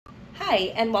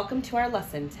Hi, and welcome to our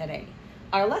lesson today.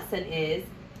 Our lesson is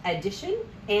addition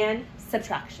and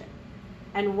subtraction.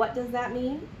 And what does that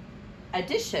mean?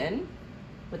 Addition,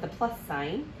 with a plus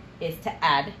sign, is to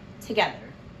add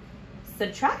together.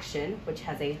 Subtraction, which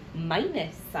has a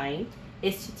minus sign,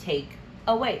 is to take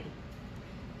away.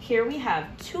 Here we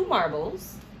have 2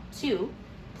 marbles, 2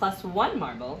 plus 1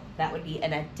 marble. That would be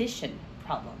an addition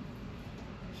problem.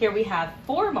 Here we have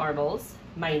 4 marbles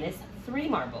minus 3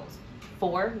 marbles.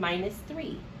 4 minus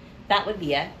 3. That would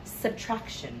be a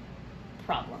subtraction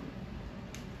problem.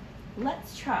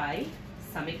 Let's try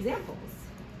some examples.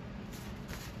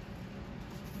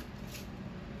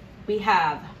 We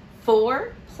have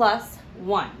 4 plus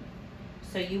 1.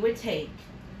 So you would take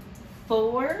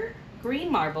 4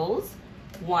 green marbles,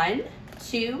 1,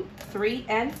 2, 3,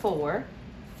 and 4,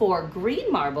 4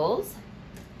 green marbles,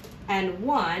 and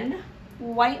 1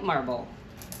 white marble.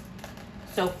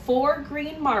 So 4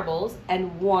 green marbles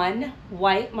and 1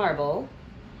 white marble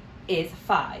is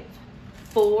 5.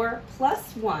 4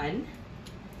 plus 1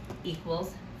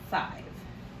 equals 5.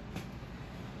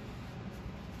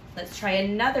 Let's try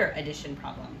another addition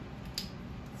problem.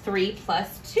 3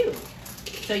 plus 2.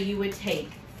 So you would take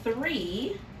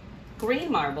 3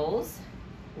 green marbles,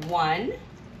 1,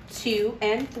 2,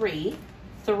 and 3,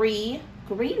 3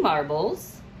 green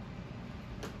marbles,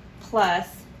 plus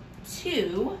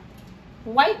 2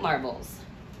 white marbles.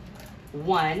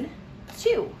 1,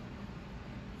 2.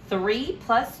 3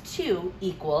 plus 2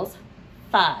 equals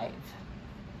 5.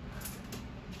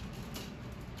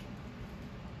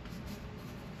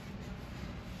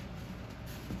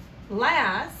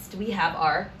 Last, we have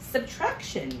our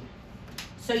subtraction.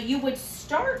 So you would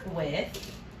start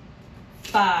with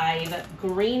 5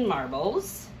 green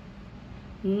marbles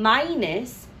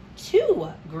minus 2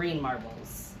 green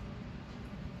marbles.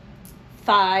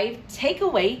 5 take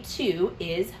away 2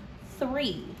 is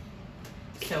 3.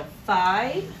 So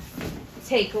 5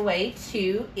 take away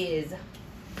 2 is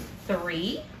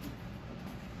 3.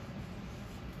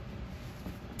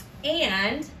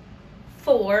 And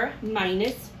 4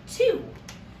 minus 2.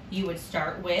 You would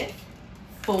start with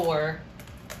 4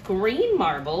 green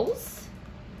marbles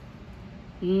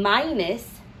minus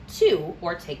 2,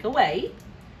 or take away.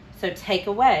 So take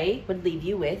away would leave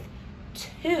you with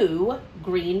 2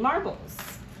 green marbles.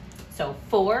 So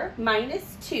 4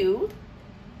 minus 2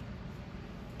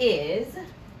 is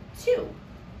 2.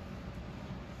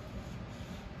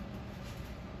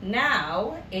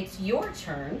 Now it's your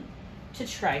turn to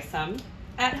try some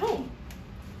at home.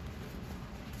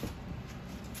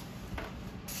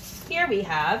 Here we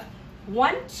have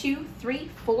 1, 2, 3,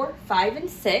 4, 5, and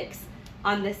 6.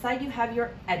 On this side you have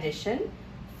your addition.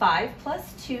 5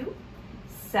 plus 2,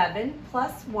 7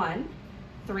 plus 1,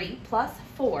 3 plus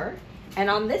 4. And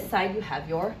on this side you have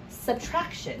your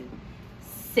subtraction.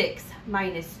 6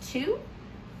 minus 2,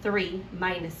 3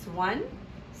 minus 1,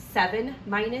 7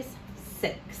 minus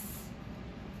 6.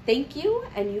 Thank you,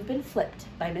 and you've been flipped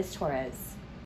by Ms. Torres.